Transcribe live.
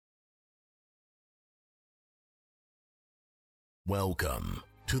Welcome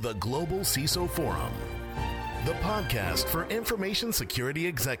to the Global CISO Forum, the podcast for information security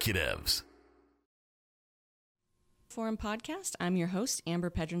executives. Forum Podcast. I'm your host, Amber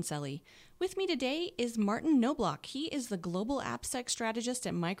Pedroncelli. With me today is Martin Knobloch. He is the Global AppSec Strategist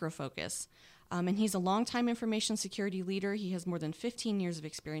at Micro Focus, and he's a longtime information security leader. He has more than 15 years of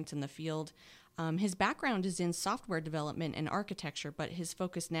experience in the field. His background is in software development and architecture, but his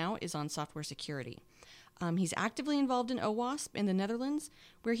focus now is on software security. He's actively involved in OWASP in the Netherlands,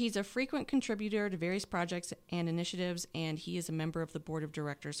 where he's a frequent contributor to various projects and initiatives, and he is a member of the board of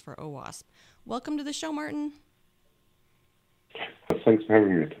directors for OWASP. Welcome to the show, Martin. Thanks for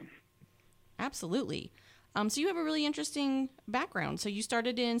having me. Absolutely. So you have a really interesting background. So you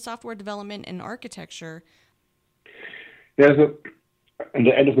started in software development and architecture. Yeah, so in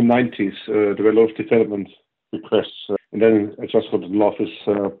the end of the 90s, there were a lot of development requests. And then I just got in love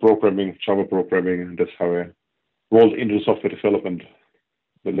with programming, Java programming, and that's how I rolled into software development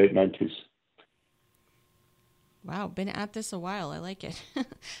in the late 90s. Wow, been at this a while. I like it.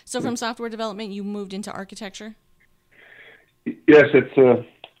 So from software development, you moved into architecture? Yes, it's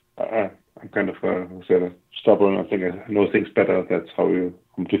I'm kind of stubborn. I think I know things better. That's how you,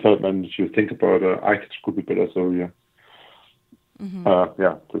 from development, you think about architecture could be better. So yeah.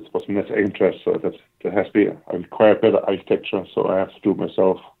 This was my next interest. So that there has to be, I require better architecture, so I have to do it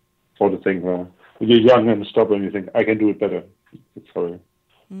myself. For the thing, when you're young and stubborn, you think I can do it better. That's how I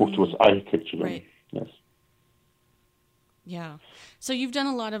moved towards architecture. Right. Yes. Yeah. So you've done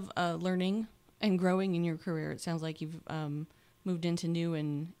a lot of learning and growing in your career. It sounds like you've moved into new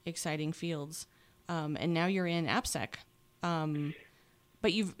and exciting fields, and now you're in AppSec.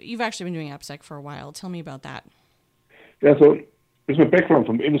 But you've actually been doing AppSec for a while. Tell me about that. Yeah. So. With my background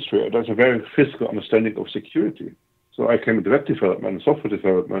from the industry, there's a very physical understanding of security. So I came into web development and software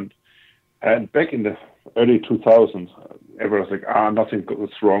development. And back in the early 2000s, everyone was like, nothing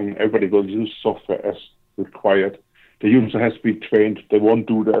goes wrong. Everybody will use software as required. The user has to be trained. They won't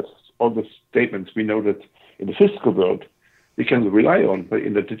do that. All the statements we know that in the physical world, we can rely on, but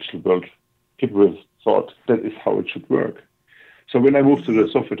in the digital world, people thought that is how it should work. So when I moved to the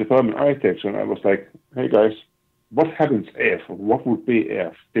software development architecture, I was like, hey guys, what happens if? What would be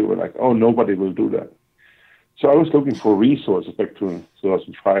if? They were like, nobody will do that. So I was looking for resources back to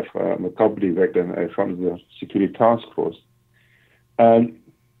 2005. I'm a company back then. I founded the security task force. And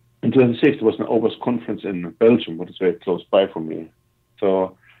in 2006, there was an OWASP conference in Belgium, which is very close by from me.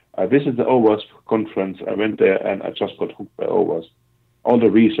 So I visited the OWASP conference. I went there and I just got hooked by OWASP. All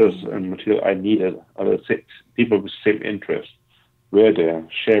the resources and material I needed, people with the same interest, were there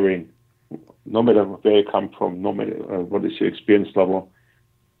sharing. No matter where you come from, no matter what is your experience level,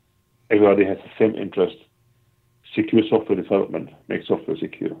 everybody has the same interest. Secure software development, make software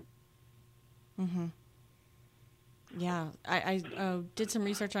secure. Mm-hmm. Yeah, I did some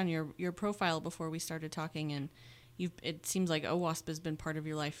research on your profile before we started talking, and it seems like OWASP has been part of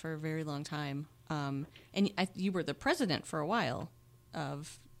your life for a very long time. And you were the president for a while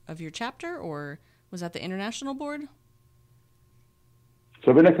of your chapter, or was that the international board?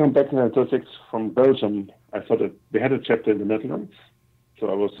 So when I come back in 2006 from Belgium, I saw that we had a chapter in the Netherlands. So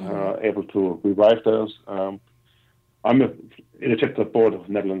I was able to revive those. I'm in a chapter board of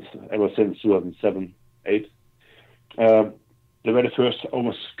Netherlands ever since 2007-8. They were the first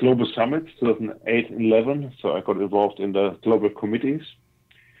almost global summit, 2008-11. So I got involved in the global committees.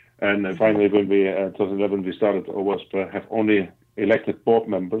 And finally, when we, 2011, we started OWASP, have only elected board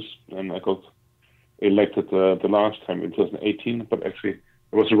members. And I got elected the last time in 2018, but actually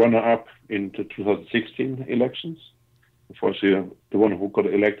I was a runner-up in the 2016 elections. Unfortunately, the one who got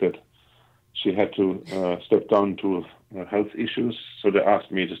elected, she had to step down to health issues, so they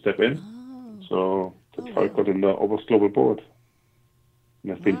asked me to step in. So that's how I got in the OWASP Global Board.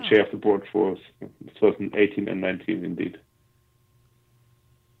 And I've been chair of the board for 2018 and 19, indeed.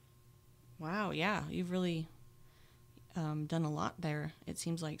 Wow, yeah, you've really done a lot there, it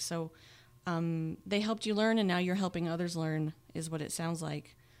seems like. So they helped you learn, and now you're helping others learn, is what it sounds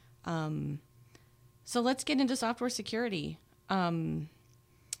like. So let's get into software security.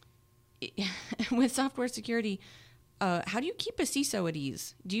 With software security, how do you keep a CISO at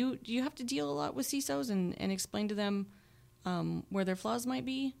ease? Do you have to deal a lot with CISOs and explain to them where their flaws might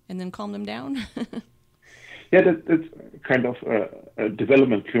be, and then calm them down? Yeah, that's kind of a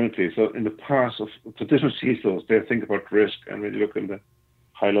development currently. So in the past of traditional CISOs, they think about risk, and when you look at the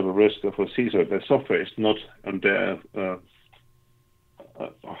high-level risk of a CISO, their software is not on their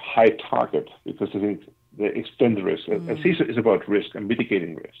high target because I think they extend the risk. A CISO is about risk and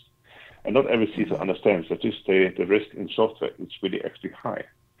mitigating risk. And not every CISO understands that the risk in software is really actually high.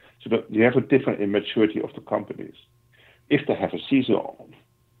 So that you have a different immaturity of the companies. if they have a CISO,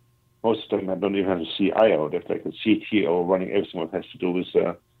 most of them don't even have a CIO. They have like a CTO running everything what has to do with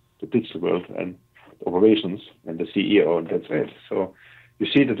the digital world and operations, and the CEO, and that's it. So you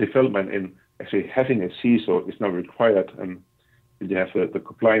see the development in actually having a CISO is now required, and you have the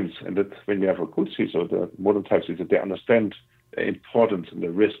compliance, and that when you have a good CISO, the modern types is that they understand the importance and the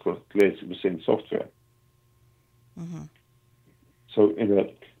risk of plays within software. Mm-hmm. So in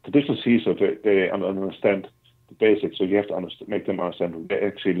the traditional CISO, they understand the basics, so you have to make them understand what they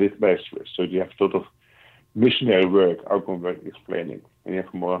actually live best with. So you have sort of missionary work, outcome work explaining, and you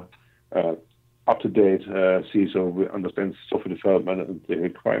have more up-to-date CISO who understands software development and the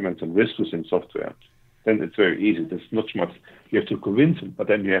requirements and risks within software. Then it's very easy. There's not much you have to convince them, but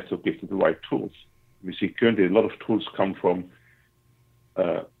then you have to give them the right tools. We see currently a lot of tools come from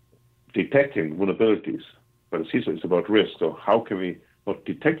detecting vulnerabilities, but the CISO is about risk. So how can we not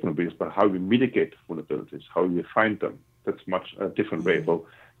detect vulnerabilities, but how we mitigate vulnerabilities, how we find them? That's much a different way. So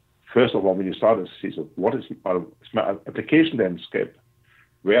first of all, when you start as CISO, what is my application landscape?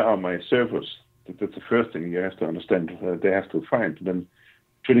 Where are my servers? That's the first thing you have to understand. They have to find. And then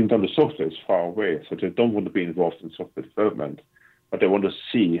drilling down the software is far away, so they don't want to be involved in software development, but they want to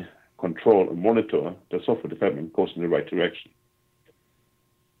see, control, and monitor the software development goes in the right direction.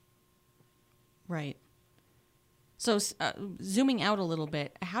 Right. So zooming out a little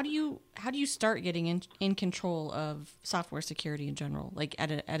bit, how do you start getting in control of software security in general, like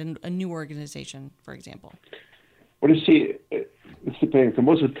at a new organization, for example? Well, you see, it's depending. So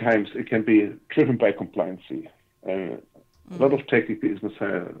most of the times it can be driven by compliance. A lot of technical business,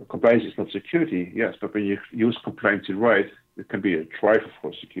 compliance is not security, yes, but when you use compliance right, it can be a driver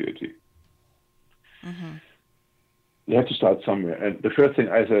for security. Mm-hmm. You have to start somewhere. And the first thing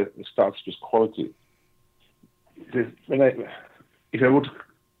I said starts with quality. If I would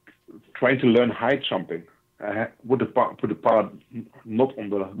try to learn high jumping, I would put the bar not on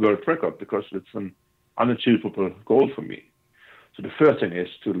the world record because it's an unachievable goal for me. So the first thing is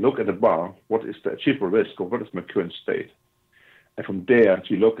to look at the bar, what is the achievable risk or what is my current state? And from there,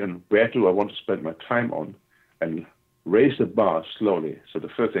 you look and where do I want to spend my time on and raise the bar slowly. So the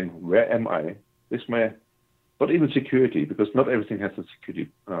first thing, where am I? Is my, not even security, because not everything has a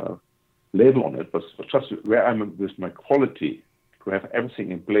security label on it, but just where I'm with my quality, to have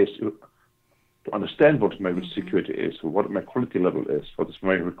everything in place to understand what my security is, what my quality level is, what is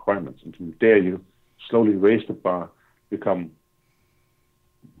my requirements. And from there, you slowly raise the bar, become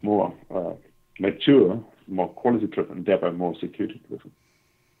more mature, more quality-driven, and thereby more security-driven.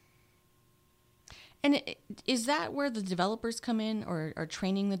 And is that where the developers come in, or are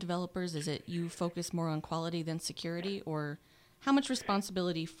training the developers? Is it you focus more on quality than security, or how much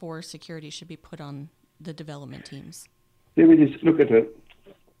responsibility for security should be put on the development teams? If we just look at the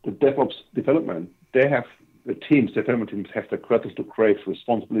DevOps development, they have the development teams have the credit to create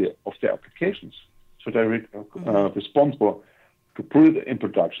responsibility of their applications. So they're responsible to put it in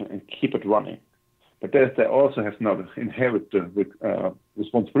production and keep it running. But they also have now inherit the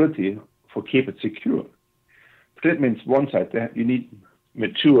responsibility for keep it secure. But that means one side, you need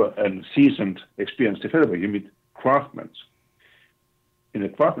mature and seasoned, experienced developer. You need craftsmen. In a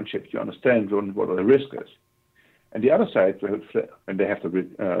craftsmanship, you understand what the risk is. And the other side, when they have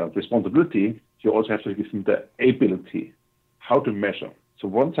the responsibility, you also have to give them the ability, how to measure. So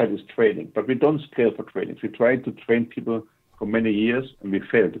one side is training, but we don't scale for training. We try to train people for many years, and we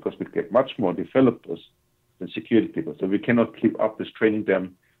fail because we get much more developers than security people. So we cannot keep up with training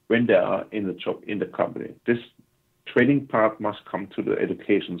them when they are in the job, in the company. This training part must come to the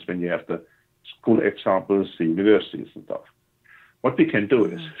educations when you have the school examples, the universities and stuff. What we can do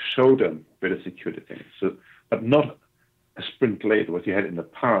is show them where the security thing is. So, but not a sprint later, what you had in the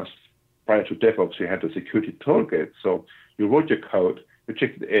past. Prior to DevOps, you had the security toolkit. So you wrote your code, you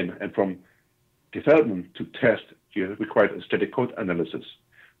checked it in, and from development to test, you required a static code analysis.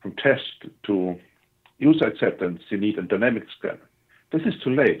 From test to user acceptance, you need a dynamic scan. This is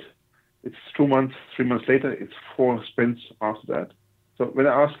too late. It's 2 months, 3 months later, it's 4 sprints after that. So when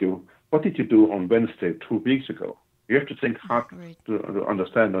I ask you, what did you do on Wednesday 2 weeks ago? You have to think hard to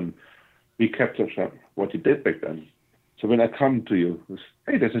understand and recapture what you did back then. So when I come to you,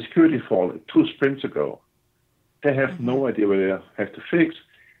 hey, there's a security fall 2 sprints ago. They have no idea where they have to fix.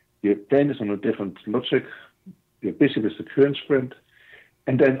 Your brain is on a different logic. You're busy with the current sprint.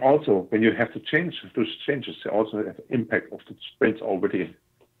 And then also, when you have to change, those changes also have impact of the sprints already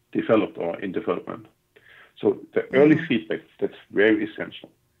developed or in development. So the early feedback, that's very essential.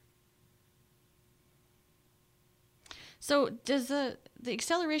 So does the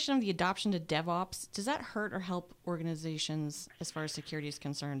acceleration of the adoption to DevOps, does that hurt or help organizations as far as security is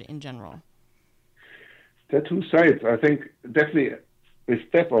concerned in general? There are two sides. I think definitely with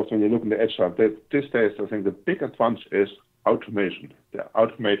DevOps, when you look in the edge side, these days I think the big advantage is automation. They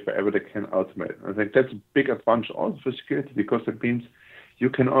automate wherever they can automate. I think that's a big advantage also for security because it means you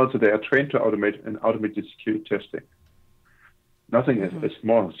can also, they are trained to automate and automated security testing. Nothing is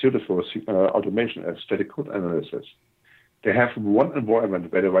more suited for automation as static code analysis. They have one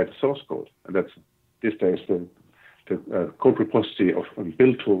environment where they write the source code, and that's these days the code repository of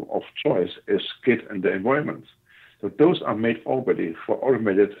build tool of choice is Git and the environments. So those are made already for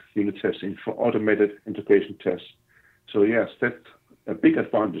automated unit testing, for automated integration tests. So yes, that's a big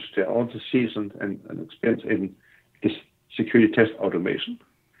advantage. They're also seasoned and experienced in this security test automation.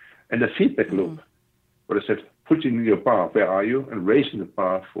 And the feedback loop, what I said, putting your bar, where are you, and raising the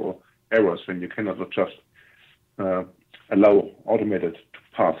bar for errors when you cannot just allow automated to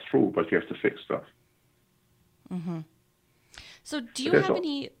pass through, but you have to fix stuff. Mm-hmm. So do you have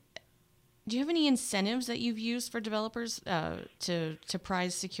any incentives that you've used for developers to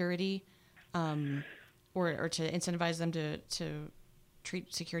prize security, or to incentivize them to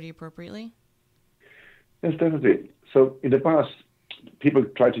treat security appropriately? Yes, definitely. So in the past, people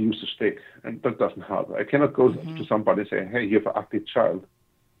try to use the stick, and that doesn't help. I cannot go to somebody and say, hey, you have an ugly child,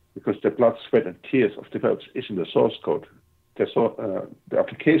 because the blood, sweat, and tears of developers is in the source code. The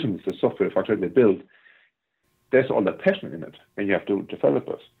applications, the software function they build, there's all the passion in it, and you have to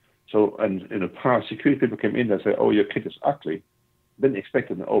developers. So, and in the past, security people came in and say, oh, your kid is ugly. Then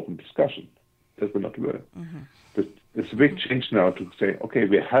expected an open discussion. That will not work. But it's a big change now to say, okay,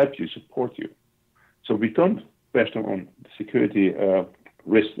 we help you, support you. So we don't bash them on the security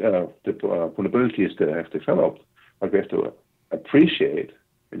risk, the vulnerabilities that they have developed, but we have to appreciate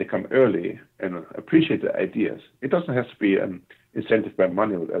when they come early and appreciate the ideas. It doesn't have to be an incentive by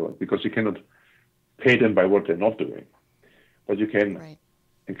money or whatever, because you cannot pay them by what they're not doing. But you can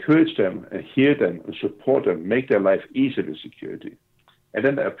encourage them and hear them and support them, make their life easier with security. And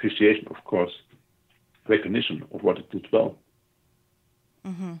then the appreciation, of course, recognition of what it did well.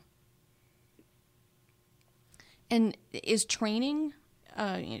 Mm-hmm. And is training,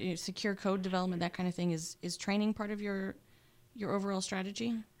 secure code development, that kind of thing, is training part of your overall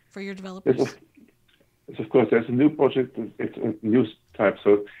strategy for your developers? Yes, of course. There's a new project. It's a new type.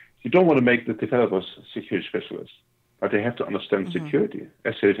 So you don't want to make the developers security specialists, but they have to understand security.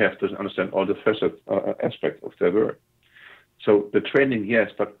 As they have to understand all the facet aspects of their work. So the training,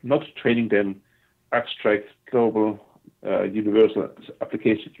 yes, but not training them abstract, global, universal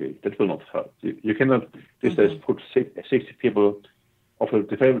application security. That will not help. You cannot these days put 60 people of a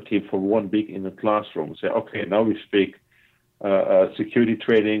development team for 1 week in a classroom and say, okay, now we speak security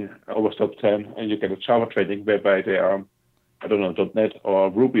training, OWASP top 10, and you get a Java training whereby they are, I don't know, .NET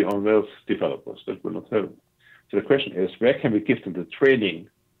or Ruby on Rails developers. That will not help. So the question is, where can we give them the training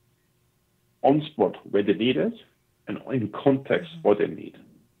on spot where they need it and in context what they need?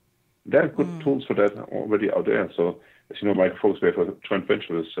 There are good tools for that already out there. So, as you know, my folks, we have a joint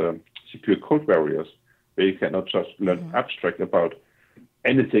venture with secure code barriers, where you cannot just learn abstract about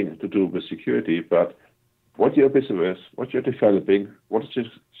anything to do with security, but what you're busy with, what you're developing, what is your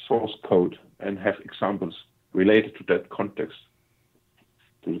source code, and have examples related to that context,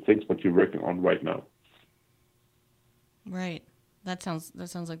 to the things that you're working on right now. Right. That sounds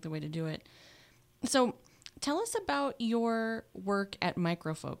like the way to do it. So tell us about your work at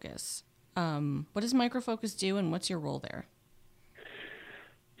Micro Focus. What does Micro Focus do, and what's your role there?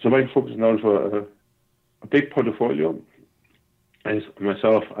 So Micro Focus is known for a big portfolio. As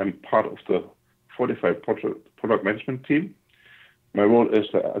myself, I'm part of the 45 product management team. My role is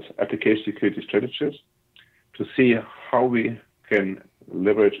as application security strategist to see how we can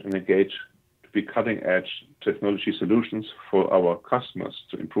leverage and engage to be cutting-edge technology solutions for our customers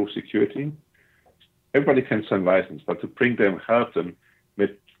to improve security. Everybody can sign license, but to bring them, help them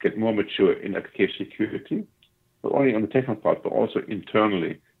get more mature in application security, not only on the technical part, but also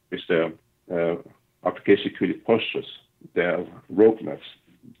internally with their application security postures, their roadmaps,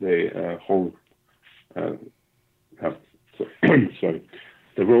 their whole the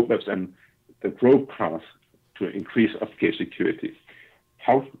roadmaps and the growth path to increase application security.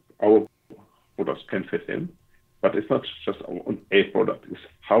 How our products can fit in, but it's not just a product, it's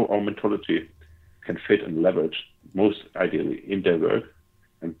how our methodology can fit and leverage most ideally in their work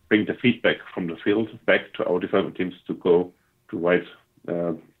and bring the feedback from the field back to our development teams to go to write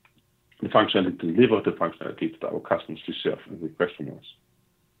the functionality, deliver the functionality to our customers to serve and request from us.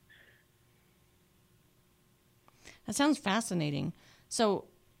 That sounds fascinating. So,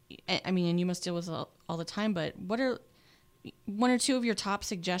 I mean, and you must deal with it all the time, but what are one or two of your top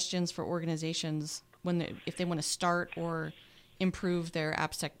suggestions for organizations if they want to start or improve their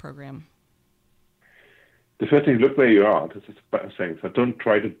AppSec program? the first thing, look where you are. This is the thing. So don't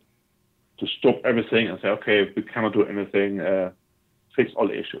try to stop everything and say, okay, we cannot do anything, fix all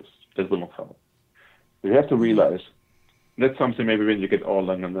the issues. That will not help. You have to realize that's something maybe when you get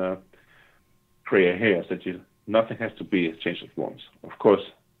older and gray hairs that nothing has to be changed at once. Of course,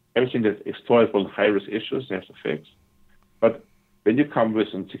 everything that is exploitable and high-risk issues you have to fix. But when you come with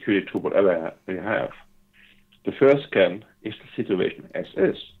a security tool, whatever you have, the first scan is the situation as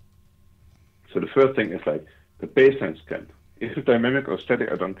is. So the first thing is like the baseline scan. Is it dynamic or static?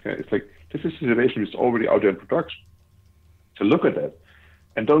 I don't care. It's like this is a situation that's already out there in production. So look at that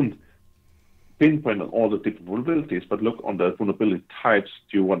and don't pinpoint on all the different vulnerabilities, but look on the vulnerability types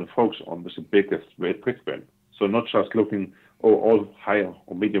you want to focus on with the biggest quick win. So not just looking, all higher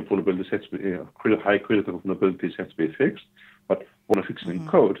or medium vulnerabilities has to be, high critical vulnerabilities has to be fixed, but want to fix it in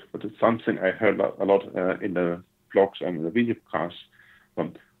code. But it's something I heard a lot in the blogs and in the video casts.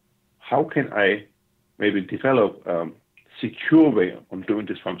 How can I maybe develop secure way on doing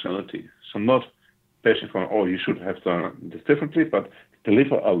this functionality? So not bashing from, you should have done this differently, but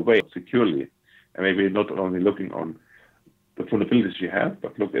deliver a way securely. And maybe not only looking on the vulnerabilities you have,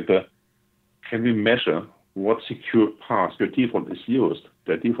 but look at can we measure what secure path your default is used?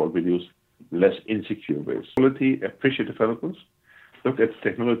 The default will use less insecure ways. Quality, appreciate developers. Look at the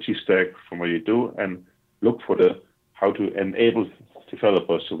technology stack from what you do and look for how to enable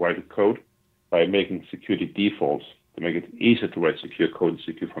developers to write code by making security defaults to make it easier to write secure code and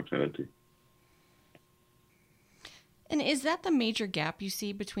secure functionality. And is that the major gap you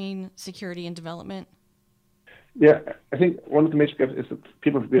see between security and development? Yeah, I think one of the major gaps is that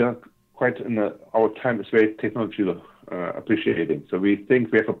people are quite in our time is very technology appreciating. So we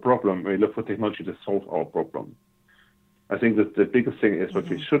think we have a problem, we look for technology to solve our problem. I think that the biggest thing is what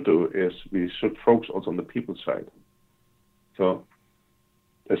we should do is we should focus also on the people side. So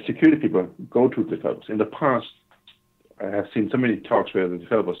as security people go to developers. In the past, I have seen so many talks where the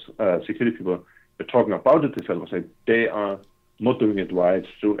developers, security people, are talking about the developers, like they are not doing it right,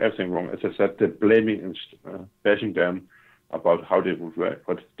 do everything wrong. As I said, they're blaming and bashing them about how they would work.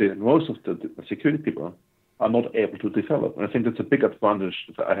 But most of the security people are not able to develop. And I think that's a big advantage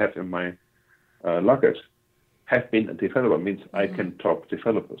that I have in my luggage. Have been a developer means I can talk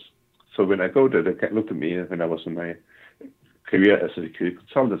developers. So when I go there, they can look at me when I was in my career as a security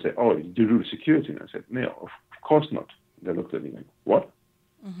consultant and say, you do the security? And I said, no, of course not. They looked at me like, what?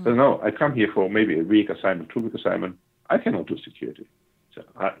 So no, I come here for maybe a week assignment, 2-week assignment. I cannot do security. So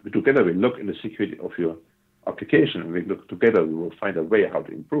together we look in the security of your application and we look together, we will find a way how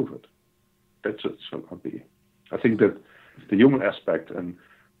to improve it. That's what it should be. I think that the human aspect and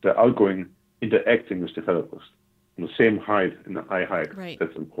the outgoing interacting with developers on the same height in the eye height,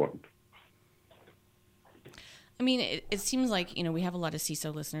 that's important. I mean, it seems like, we have a lot of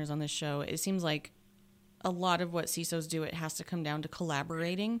CISO listeners on this show. It seems like a lot of what CISOs do, it has to come down to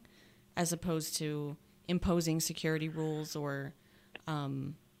collaborating as opposed to imposing security rules or,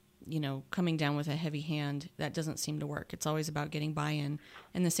 coming down with a heavy hand. That doesn't seem to work. It's always about getting buy-in.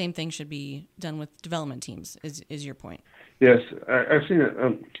 And the same thing should be done with development teams, is your point. Yes, I've seen it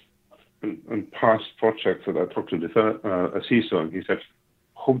in past projects that I talked to a CISO, and he said,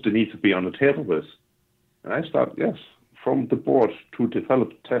 who do need to be on the table with? And I start, yes, from the board to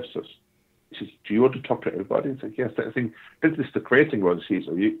develop testers. He says, do you want to talk to everybody? I said, yes, I think this is the great thing about the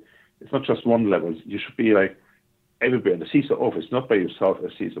CISO. It's not just one level. You should be like everywhere in the CISO office, not by yourself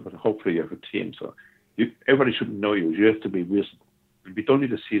as CISO, but hopefully you have a team. So everybody should know you. You have to be visible. We don't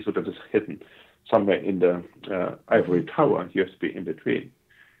need a CISO that is hidden somewhere in the ivory tower. You have to be in between.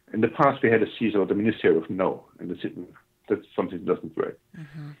 In the past, we had a CISO, the Ministry of No, and that's something that doesn't work.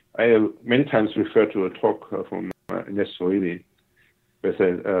 I have many times referred to a talk from Ines Soili, where they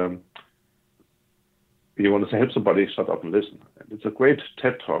said, you want to help somebody, shut up and listen. And it's a great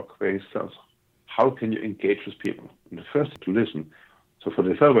TED talk where he says, how can you engage with people? And the first to listen. So for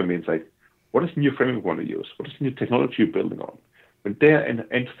the developer means like, what is the new framework you want to use? What is the new technology you're building on? When they're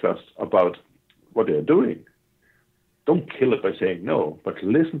enthusiastic about what they're doing, don't kill it by saying no, but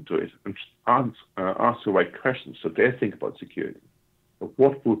listen to it and ask the right questions so they think about security. So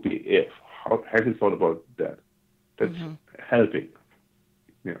what would be if? How have you thought about that? That's helping.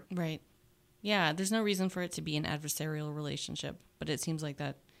 Yeah. Right. Yeah, there's no reason for it to be an adversarial relationship, but it seems like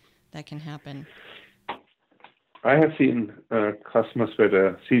that can happen. I have seen customers where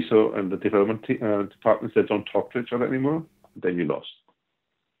the CISO and the development departments that don't talk to each other anymore. Then you lost.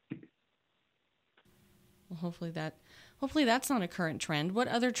 Well, hopefully that's not a current trend. What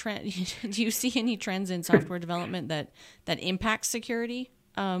other trend do you see? Any trends in software development that impacts security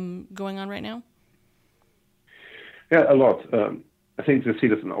going on right now? Yeah, a lot. I think they see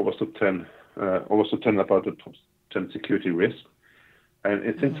this in OWASP top 10, about the top 10 security risks. And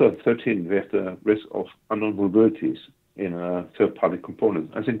in 2013, we have the risk of unknown vulnerabilities in third-party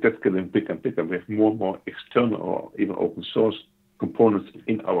components. I think that's getting bigger and bigger. We have more and more external or even open source components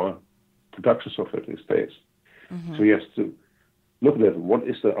in our production software these days. So you have to look at what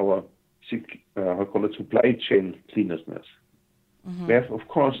is our supply chain cleanliness. We have, of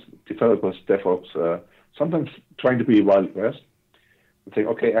course, developers, DevOps, sometimes trying to be Wild West and saying,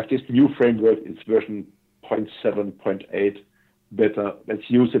 okay, I have this new framework, it's version 0.7, 0.8, better, let's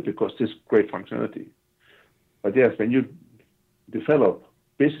use it because this is great functionality. But yes, when you develop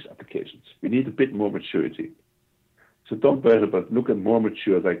business applications, we need a bit more maturity. So don't worry about look at more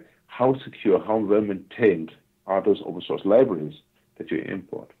mature, like how secure, how well maintained are those open source libraries that you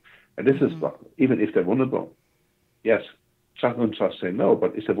import. And this is even if they're vulnerable, yes, don't just say no,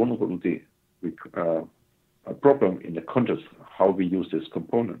 but is a vulnerability a problem in the context of how we use this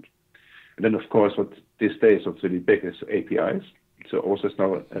component? And then, of course, what these days what's really big is APIs. So also it's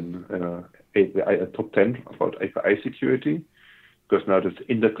now a top 10 about API security, because now this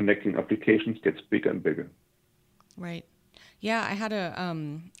interconnecting applications gets bigger and bigger. Right. Yeah, I had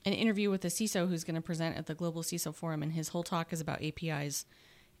an interview with a CISO who's going to present at the Global CISO Forum, and his whole talk is about APIs.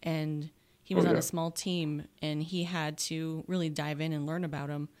 And he was on a small team, and he had to really dive in and learn about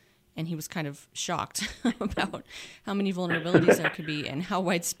them. And he was kind of shocked about how many vulnerabilities there could be and how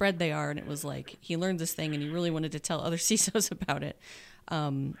widespread they are. And it was like he learned this thing, and he really wanted to tell other CISOs about it.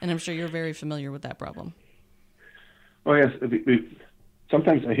 And I'm sure you're very familiar with that problem. Oh, yes.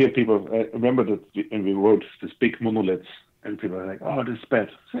 Sometimes I hear people, remember that when we wrote this big monoliths, and people are like, oh, this is bad.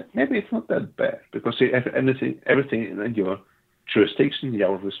 Maybe it's not that bad, because you have everything in your jurisdiction,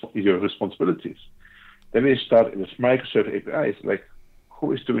 your responsibilities. Then we start with microservice APIs, like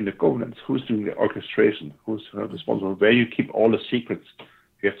who is doing the governance, who's doing the orchestration, who's responsible, where you keep all the secrets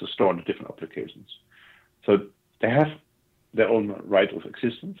you have to store in the different applications. So they have their own right of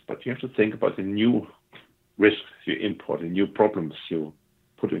existence, but you have to think about the new risks you import, the new problems you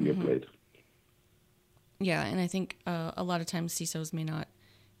put in your plate. Yeah, and I think a lot of times CISOs may not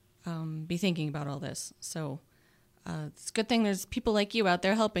be thinking about all this. So it's a good thing there's people like you out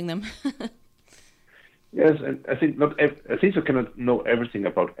there helping them. Yes, and I think not a CISO cannot know everything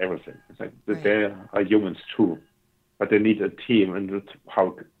about everything. It's like that they are humans too, but they need a team, and that's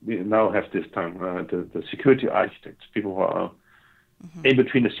how we now have this time the security architects, people who are in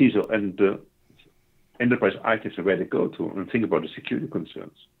between the CISO and the enterprise architects, are where they go to and think about the security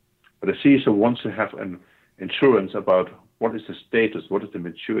concerns. But the CISO wants to have an insurance about what is the status, what is the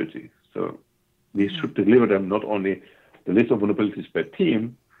maturity. So we should deliver them not only the list of vulnerabilities per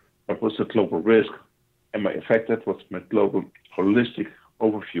team, but what's the global risk? Am I affected? What's my global holistic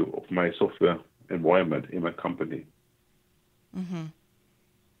overview of my software environment in my company?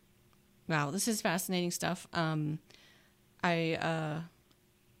 Wow, this is fascinating stuff. I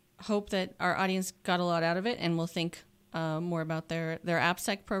hope that our audience got a lot out of it and will think more about their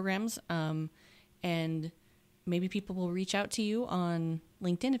AppSec programs. And maybe people will reach out to you on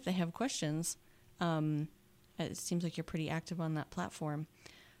LinkedIn if they have questions. It seems like you're pretty active on that platform.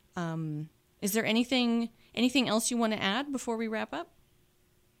 Is there anything else you want to add before we wrap up?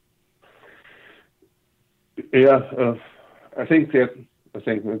 Yeah, I think the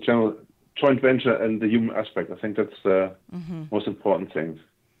general joint venture and the human aspect, I think that's the most important thing.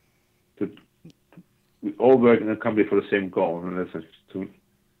 We all work in a company for the same goal, and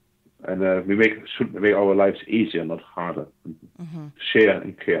we should make our lives easier, not harder. Share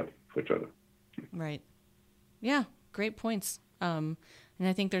and care for each other. Right. Yeah, great points. And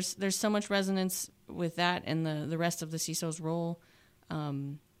I think there's so much resonance with that and the rest of the CISO's role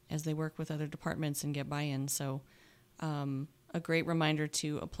as they work with other departments and get buy-in. So a great reminder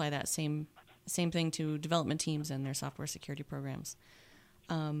to apply that same thing to development teams and their software security programs.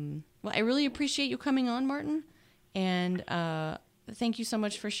 Well, I really appreciate you coming on, Martin, and thank you so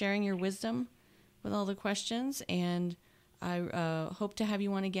much for sharing your wisdom with all the questions. And I hope to have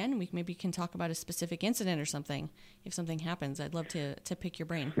you on again. We maybe can talk about a specific incident or something. If something happens, I'd love to pick your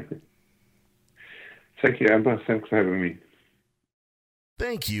brain. Thank you, Amber. Thanks for having me.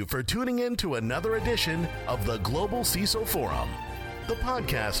 Thank you for tuning in to another edition of the Global CISO Forum, the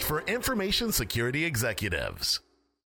podcast for information security executives.